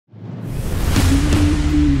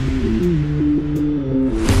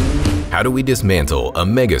How do we dismantle a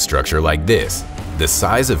megastructure like this, the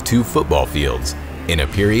size of 2 football fields, in a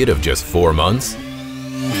period of just 4 months?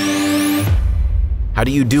 How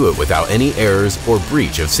do you do it without any errors or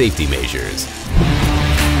breach of safety measures?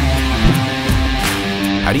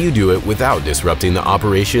 How do you do it without disrupting the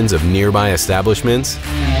operations of nearby establishments?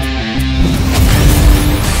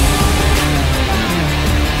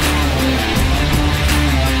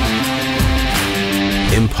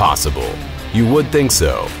 Impossible. You would think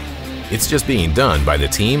so. It's just being done by the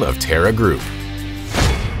team of Tera Group.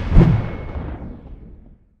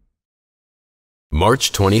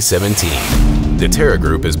 March 2017. The Tera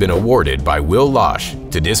Group has been awarded by Will Losh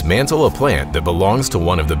to dismantle a plant that belongs to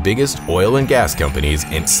one of the biggest oil and gas companies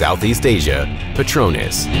in Southeast Asia,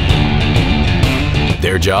 PETRONAS.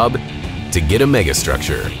 Their job? To get a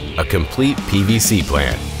megastructure, a complete PVC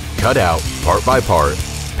plant, cut out part by part,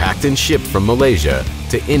 packed and shipped from Malaysia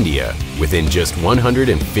to India within just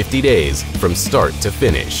 150 days from start to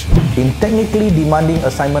finish. In technically demanding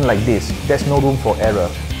assignment like this, there's no room for error,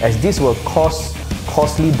 as this will cause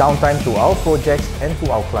costly downtime to our projects and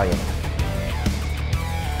to our client.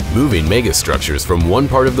 Moving megastructures from one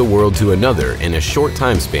part of the world to another in a short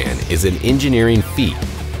time span is an engineering feat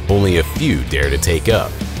only a few dare to take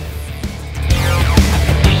up.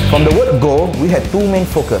 From the word go, we had 2 main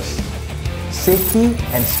focus: safety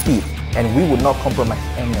and speed, and we would not compromise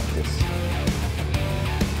any of this.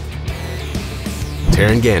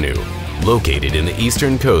 Terengganu, located in the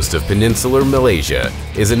eastern coast of peninsular Malaysia,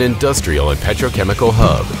 is an industrial and petrochemical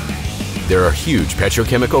hub. There are huge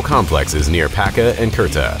petrochemical complexes near Paca and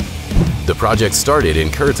Kerteh. The project started in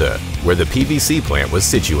Kerteh, where the PVC plant was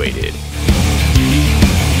situated.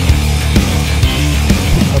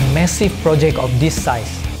 A massive project of this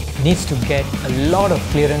size needs to get a lot of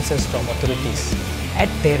clearances from authorities. At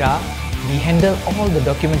Tera, we handle all the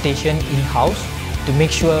documentation in-house to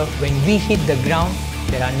make sure when we hit the ground,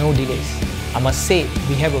 there are no delays. I must say,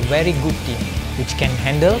 we have a very good team which can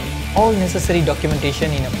handle all necessary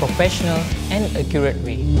documentation in a professional and accurate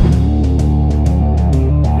way.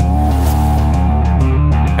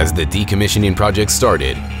 As the decommissioning project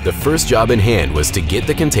started, the first job in hand was to get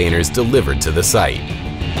the containers delivered to the site.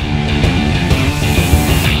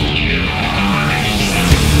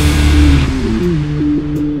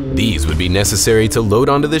 These would be necessary to load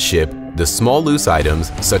onto the ship the small loose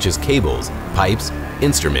items such as cables, pipes,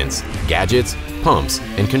 instruments, gadgets, pumps,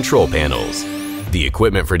 and control panels. The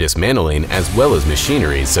equipment for dismantling, as well as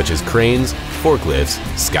machinery such as cranes, forklifts,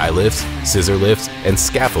 skylifts, scissor lifts, and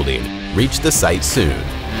scaffolding, reach the site soon.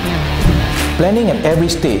 Planning at every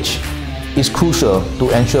stage is crucial to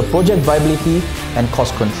ensure project viability and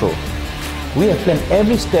cost control. We have planned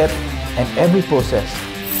every step and every process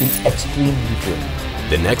in extreme detail.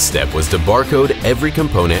 The next step was to barcode every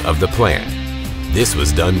component of the plant. This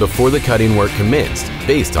was done before the cutting work commenced,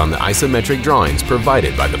 based on the isometric drawings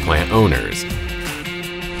provided by the plant owners.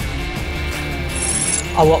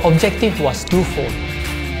 Our objective was twofold: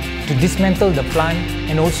 to dismantle the plant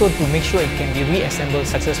and also to make sure it can be reassembled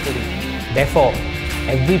successfully. Therefore,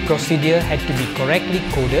 every procedure had to be correctly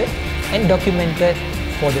coded and documented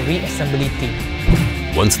for the reassembly team.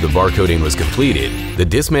 Once the barcoding was completed, the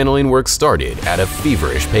dismantling work started at a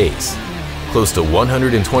feverish pace. Close to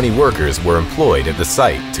 120 workers were employed at the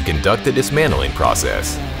site to conduct the dismantling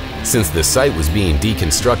process. Since the site was being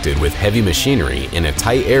deconstructed with heavy machinery in a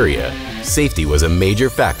tight area, safety was a major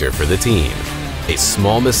factor for the team. A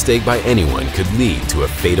small mistake by anyone could lead to a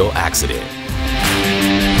fatal accident.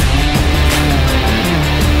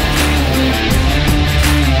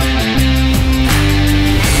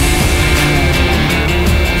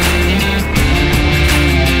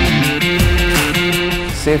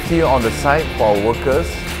 Safety on the site for our workers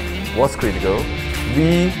was critical.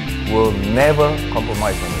 We will never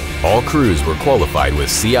compromise on it. All crews were qualified with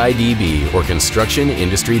CIDB or Construction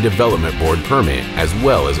Industry Development Board permit, as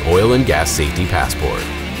well as oil and gas safety passport.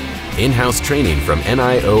 In-house training from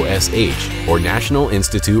NIOSH or National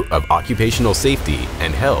Institute of Occupational Safety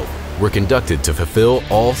and Health were conducted to fulfill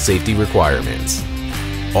all safety requirements.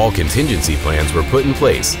 All contingency plans were put in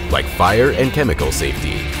place, like fire and chemical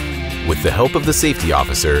safety. With the help of the safety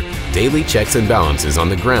officer, daily checks and balances on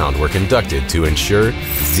the ground were conducted to ensure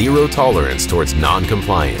zero tolerance towards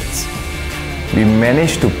non-compliance. We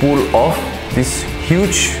managed to pull off this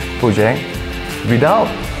huge project without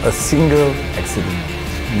a single accident,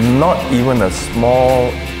 not even a small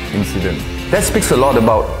incident. That speaks a lot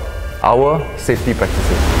about our safety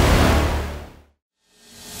practices.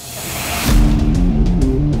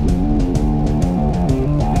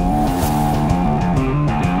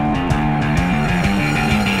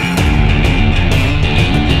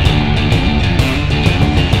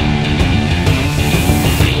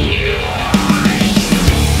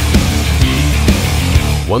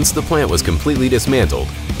 Once the plant was completely dismantled,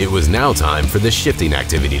 it was now time for the shifting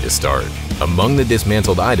activity to start. Among the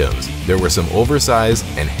dismantled items, there were some oversized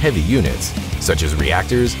and heavy units, such as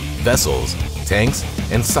reactors, vessels, tanks,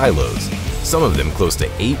 and silos, some of them close to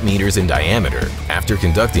 8 meters in diameter. After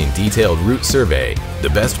conducting detailed route survey, the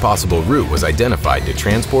best possible route was identified to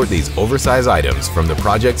transport these oversized items from the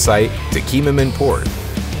project site to Kemaman Port.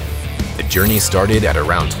 The journey started at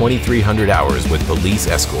around 2300 hours with police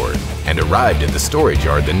escort and arrived at the storage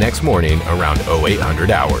yard the next morning around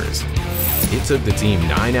 0800 hours. It took the team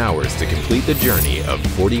 9 hours to complete the journey of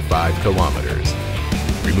 45 kilometers.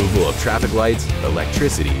 Removal of traffic lights,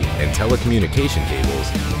 electricity, and telecommunication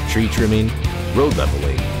cables, tree trimming, road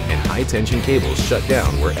leveling, and high-tension cables shut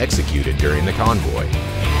down were executed during the convoy.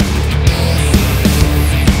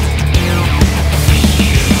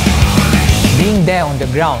 Being there on the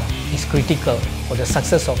ground is critical for the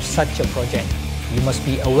success of such a project. You must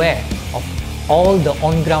be aware of all the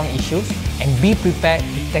on-ground issues and be prepared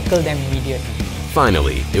to tackle them immediately.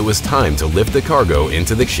 Finally, it was time to lift the cargo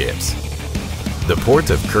into the ships. The port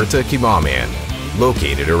of Kerteh, Kemaman,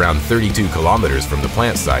 located around 32 kilometers from the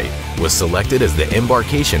plant site, was selected as the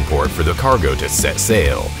embarkation port for the cargo to set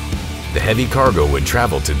sail. The heavy cargo would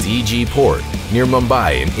travel to DG Port near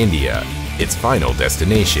Mumbai in India, its final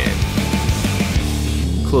destination.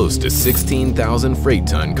 Close to 16,000 freight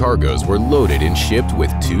ton cargoes were loaded and shipped with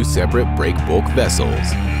 2 separate break bulk vessels.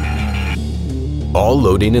 All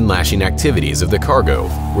loading and lashing activities of the cargo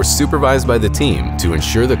were supervised by the team to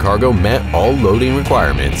ensure the cargo met all loading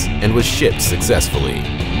requirements and was shipped successfully.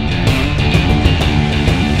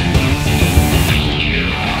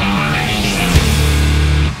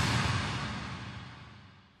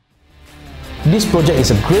 This project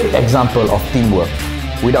is a great example of teamwork.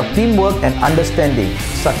 Without teamwork and understanding,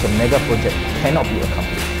 such a mega project cannot be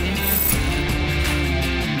accomplished.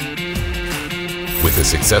 With the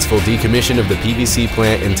successful decommission of the PVC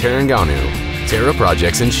plant in Terengganu, Tera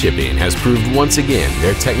Projects and Shipping has proved once again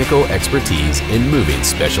their technical expertise in moving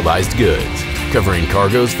specialized goods, covering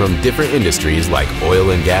cargoes from different industries like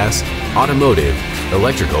oil and gas, automotive,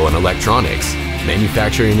 electrical and electronics,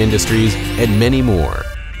 manufacturing industries, and many more,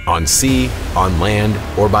 on sea, on land,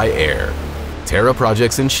 or by air. Tera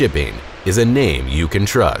Projects and Shipping is a name you can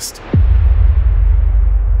trust.